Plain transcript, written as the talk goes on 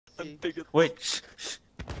I'm see. big. Wait, shh, shh.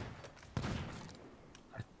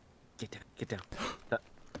 Get down.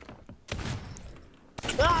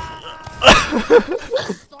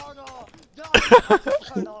 Stardo!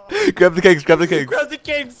 No! Grab the cakes, grab the cakes. Grab the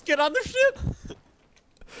cakes, get on the ship!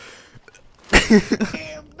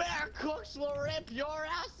 Damn, bear cooks will rip your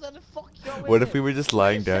ass and fuck your What if women. we were just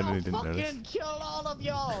lying I down shall and he didn't notice? fucking kill all of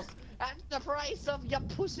y'all at the price of your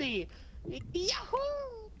pussy. Yahoo!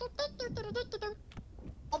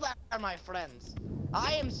 All that are my friends.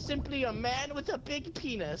 I am simply a man with a big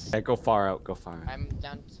penis. Yeah, go far out, go far out. I'm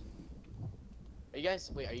down. Are you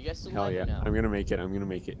guys? Wait, are you guys still Hell alive yeah, or no? I'm gonna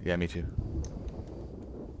make it. Yeah, me too.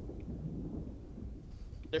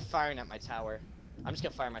 They're firing at my tower. I'm just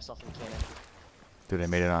gonna fire myself in the cannon. Dude, I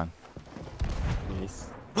made it on. Nice.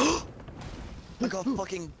 I got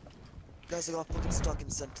fucking. Guys, I got fucking stuck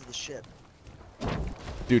and sent to the ship.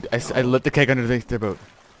 Dude, I lit the cake underneath their boat.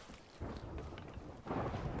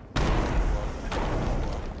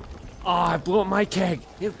 Oh, I blew up my keg.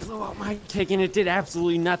 It blew up my keg and it did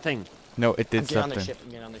absolutely nothing. No, it did I'm getting on the something. ship. I'm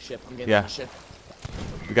getting on the ship. I'm getting Yeah. on the ship.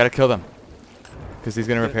 We gotta kill them. Cause he's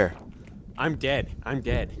gonna repair. I'm dead.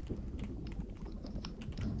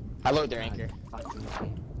 I load their anchor.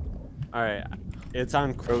 Alright, it's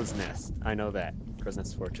on Crow's Nest. I know that. Crow's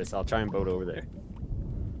Nest Fortress. I'll try and boat over there.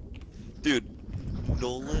 Dude,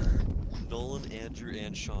 Nolan, Andrew,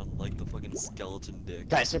 and Sean like the fucking skeleton dick.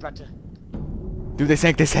 Guys, they're about to. Dude, they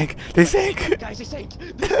sank. Guys, they sank.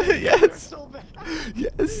 Yes. They're so bad.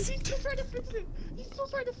 Yes. He's still trying to fix it.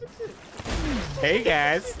 Hey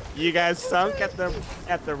guys, you guys sunk at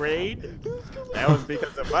the raid? That was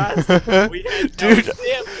because of us. We had no Dude,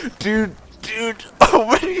 ship. dude. Oh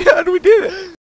my god, we did it.